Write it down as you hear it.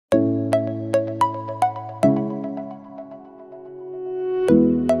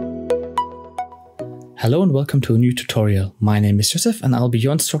Hello and welcome to a new tutorial. My name is Joseph and I'll be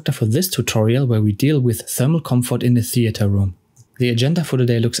your instructor for this tutorial where we deal with thermal comfort in the theater room. The agenda for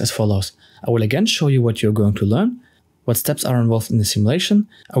today looks as follows. I will again show you what you're going to learn, what steps are involved in the simulation.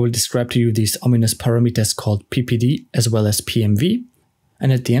 I will describe to you these ominous parameters called PPD as well as PMV.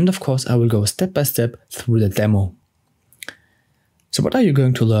 And at the end, of course, I will go step by step through the demo. So what are you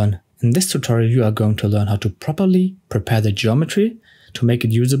going to learn? In this tutorial, you are going to learn how to properly prepare the geometry to make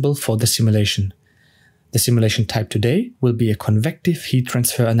it usable for the simulation. The simulation type today will be a convective heat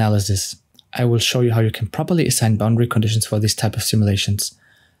transfer analysis. I will show you how you can properly assign boundary conditions for this type of simulations.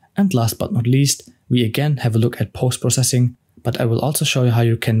 And last but not least, we again have a look at post-processing, but I will also show you how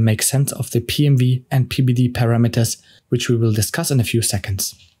you can make sense of the PMV and PBD parameters, which we will discuss in a few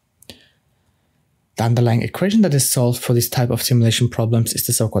seconds. The underlying equation that is solved for this type of simulation problems is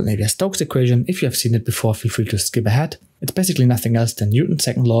the so-called Navier-Stokes equation. If you have seen it before, feel free to skip ahead. It's basically nothing else than Newton's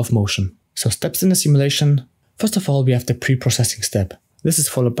second law of motion. So steps in the simulation. First of all, we have the pre-processing step. This is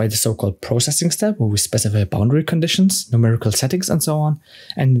followed by the so-called processing step, where we specify boundary conditions, numerical settings, and so on.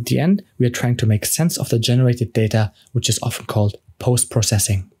 And at the end, we are trying to make sense of the generated data, which is often called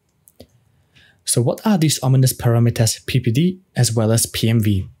post-processing. So what are these ominous parameters PPD as well as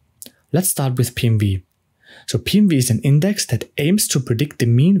PMV? Let's start with PMV. So PMV is an index that aims to predict the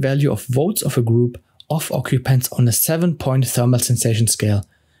mean value of votes of a group of occupants on a 7-point thermal sensation scale,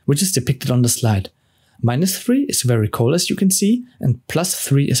 which is depicted on the slide. -3 is very cold, as you can see, and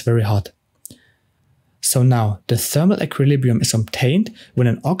 +3 is very hot. So now, the thermal equilibrium is obtained when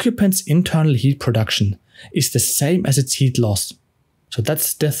an occupant's internal heat production is the same as its heat loss. So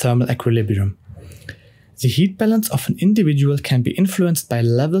that's the thermal equilibrium. The heat balance of an individual can be influenced by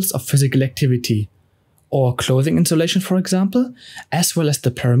levels of physical activity, or clothing insulation, for example, as well as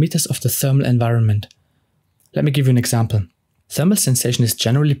the parameters of the thermal environment. Let me give you an example. Thermal sensation is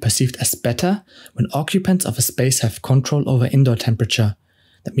generally perceived as better when occupants of a space have control over indoor temperature.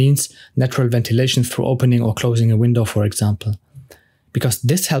 That means natural ventilation through opening or closing a window, for example, because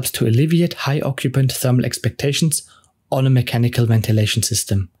this helps to alleviate high occupant thermal expectations on a mechanical ventilation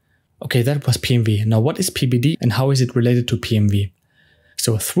system. Okay, that was PMV. Now what is PBD and how is it related to PMV?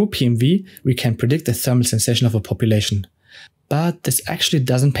 So through PMV, we can predict the thermal sensation of a population. But this actually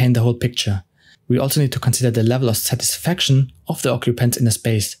doesn't paint the whole picture. We also need to consider the level of satisfaction of the occupants in a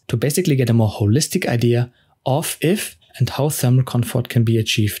space to basically get a more holistic idea of if and how thermal comfort can be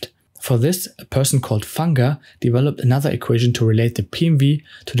achieved. For this, a person called Funger developed another equation to relate the PMV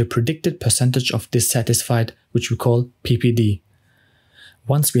to the predicted percentage of dissatisfied, which we call PPD.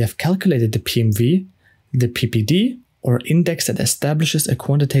 Once we have calculated the PMV, the PPD, or index that establishes a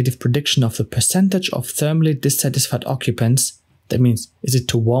quantitative prediction of the percentage of thermally dissatisfied occupants, that means is it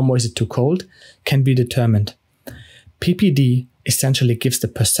too warm or is it too cold, can be determined. PPD essentially gives the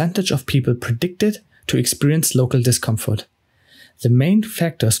percentage of people predicted to experience local discomfort. The main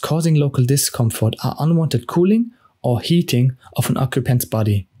factors causing local discomfort are unwanted cooling or heating of an occupant's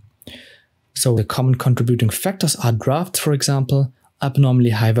body. So the common contributing factors are drafts, for example, abnormally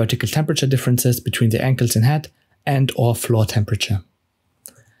high vertical temperature differences between the ankles and head, and or floor temperature.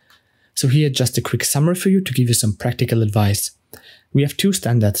 So here just a quick summary for you to give you some practical advice. We have two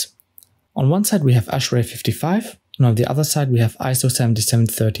standards. On one side we have ASHRAE 55, and on the other side we have ISO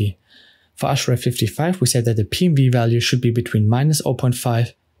 7730. For ASHRAE 55 we say that the PMV value should be between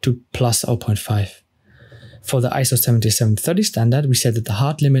 -0.5 to +0.5. For the ISO 7730 standard we say that the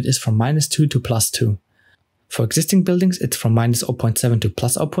hard limit is from -2 to +2. For existing buildings it's from -0.7 to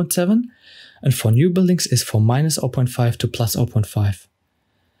 +0.7, and for new buildings it's from -0.5 to +0.5.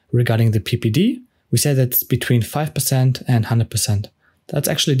 Regarding the PPD, we say that it's between 5% and 100%. That's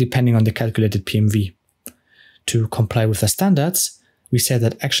actually depending on the calculated PMV. To comply with the standards, we say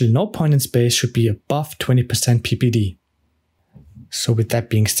that actually no point in space should be above 20% PPD. So with that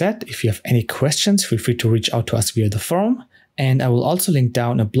being said, if you have any questions, feel free to reach out to us via the forum. And I will also link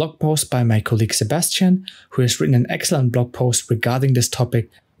down a blog post by my colleague Sebastian, who has written an excellent blog post regarding this topic,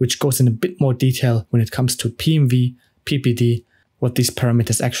 which goes in a bit more detail when it comes to PMV, PPD, what these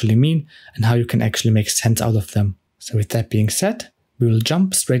parameters actually mean, and how you can actually make sense out of them. So with that being said, we will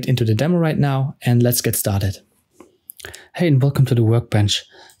jump straight into the demo right now, and let's get started. Hey, and welcome to the workbench.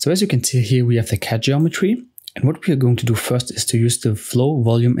 So as you can see here, we have the CAD geometry, and what we are going to do first is to use the flow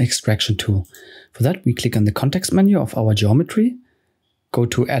volume extraction tool. For that, we click on the context menu of our geometry, go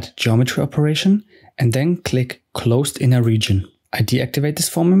to add geometry operation, and then click closed inner region. I deactivate this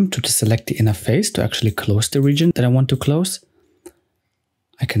for a moment to select the inner face to actually close the region that I want to close.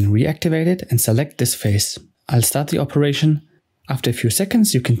 I can reactivate it and select this face. I'll start the operation. After a few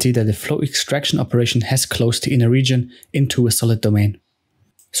seconds, you can see that the flow extraction operation has closed the inner region into a solid domain.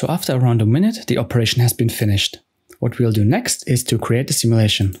 So after around a minute, the operation has been finished. What we'll do next is to create a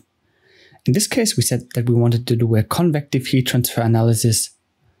simulation. In this case, we said that we wanted to do a convective heat transfer analysis.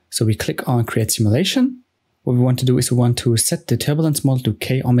 So we click on Create Simulation. What we want to do is we want to set the turbulence model to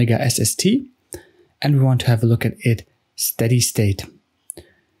K omega SST, and we want to have a look at it steady state.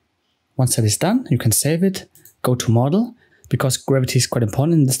 Once that is done, you can save it, go to Model. Because gravity is quite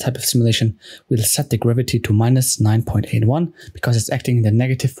important in this type of simulation, we'll set the gravity to minus 9.81 because it's acting in the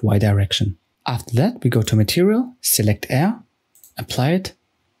negative y direction. After that, we go to Material, select Air, apply it,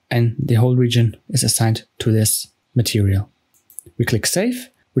 and the whole region is assigned to this material. We click Save.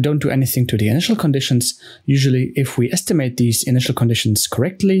 We don't do anything to the initial conditions. Usually, if we estimate these initial conditions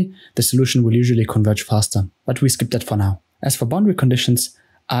correctly, the solution will usually converge faster, but we skip that for now. As for boundary conditions,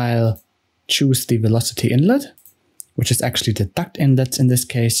 I'll choose the velocity inlet, which is actually the duct inlet in this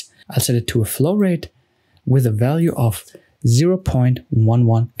case. I'll set it to a flow rate with a value of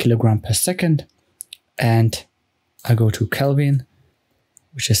 0.11 kilogram per second. And I go to Kelvin,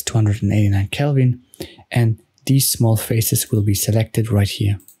 which is 289 Kelvin. And these small faces will be selected right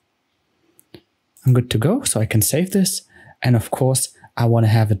here. I'm good to go, so I can save this. And of course, I want to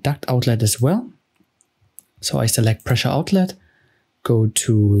have a duct outlet as well. So I select pressure outlet, go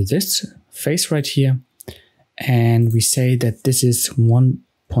to this face right here. And we say that this is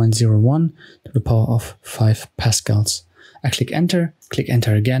 1.01 to the power of 5 pascals. I click enter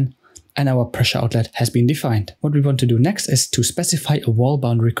again, and our pressure outlet has been defined. What we want to do next is to specify a wall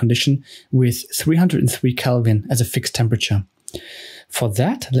boundary condition with 303 Kelvin as a fixed temperature. For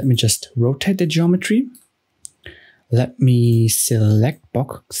that, let me just rotate the geometry. Let me select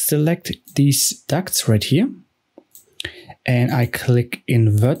these ducts right here. And I click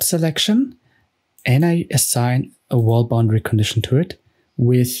invert selection. And I assign a wall boundary condition to it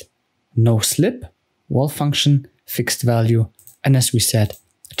with no slip, wall function, fixed value, and as we said,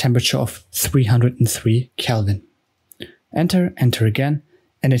 a temperature of 303 Kelvin. Enter again,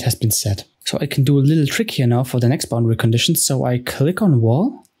 and it has been set. So I can do a little trick here now for the next boundary condition. So I click on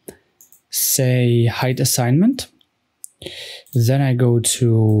wall, say height assignment. Then I go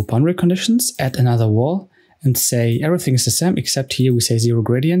to boundary conditions, add another wall, and say everything is the same, except here we say 0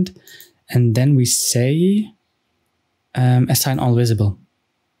 gradient. And then we say assign all visible.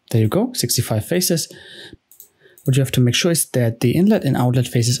 There you go, 65 faces. What you have to make sure is that the inlet and outlet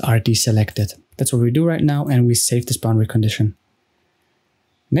faces are deselected. That's what we do right now, and we save this boundary condition.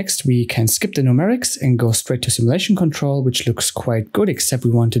 Next, we can skip the numerics and go straight to simulation control, which looks quite good, except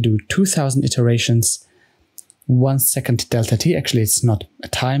we want to do 2000 iterations, 1 second delta t. Actually, it's not a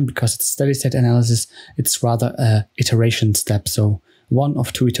time because it's steady state analysis. It's rather a iteration step. So 1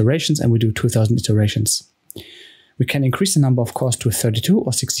 of 2 iterations, and we do 2000 iterations. We can increase the number, of course, to 32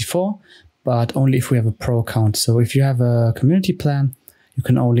 or 64, but only if we have a pro account. So if you have a community plan, you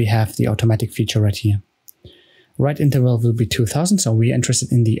can only have the automatic feature right here. Right interval will be 2000, so we're interested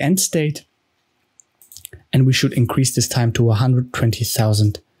in the end state. And we should increase this time to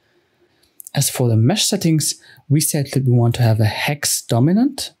 120,000. As for the mesh settings, we said that we want to have a hex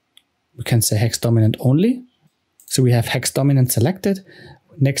dominant. We can say hex dominant only. So we have hex dominant selected.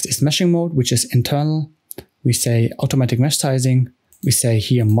 Next is meshing mode, which is internal. We say automatic mesh sizing. We say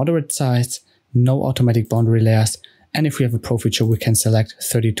here moderate size, no automatic boundary layers. And if we have a pro feature, we can select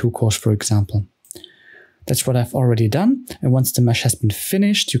 32 cores, for example. That's what I've already done. And once the mesh has been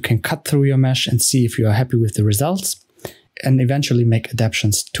finished, you can cut through your mesh and see if you are happy with the results and eventually make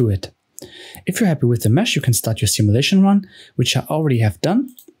adaptations to it. If you're happy with the mesh, you can start your simulation run, which I already have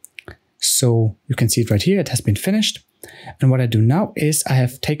done. So you can see it right here, it has been finished. And what I do now is I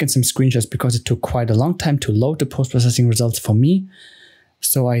have taken some screenshots because it took quite a long time to load the post-processing results for me.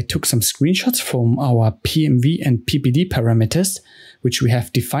 So I took some screenshots from our PMV and PPD parameters, which we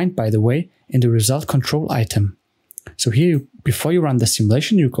have defined, by the way, in the result control item. So here, before you run the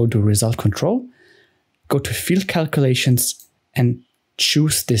simulation, you go to result control, go to field calculations, and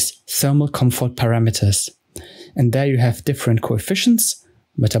choose this thermal comfort parameters. And there you have different coefficients,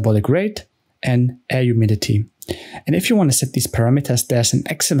 metabolic rate, and air humidity. And if you want to set these parameters, there's an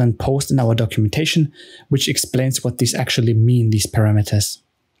excellent post in our documentation which explains what these actually mean, these parameters.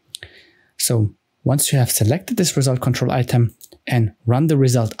 So once you have selected this result control item and run the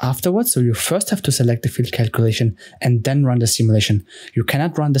result afterwards, so you first have to select the field calculation and then run the simulation. You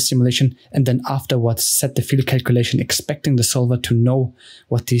cannot run the simulation and then afterwards set the field calculation expecting the solver to know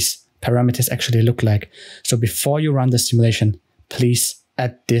what these parameters actually look like. So before you run the simulation, please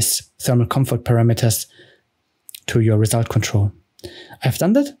add this thermal comfort parameters to your result control. I've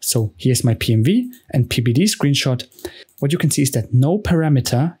done that, so here's my PMV and PPD screenshot. What you can see is that no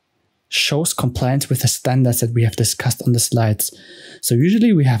parameter shows compliance with the standards that we have discussed on the slides. So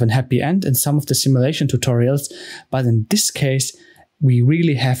usually we have a happy end in some of the simulation tutorials, but in this case, we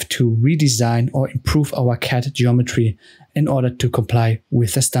really have to redesign or improve our CAD geometry in order to comply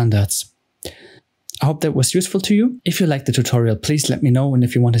with the standards. I hope that was useful to you. If you liked the tutorial, please let me know. And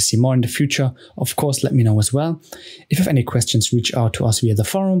if you want to see more in the future, of course, let me know as well. If you have any questions, reach out to us via the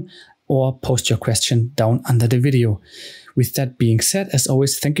forum or post your question down under the video. With that being said, as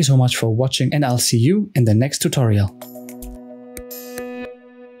always, thank you so much for watching, and I'll see you in the next tutorial.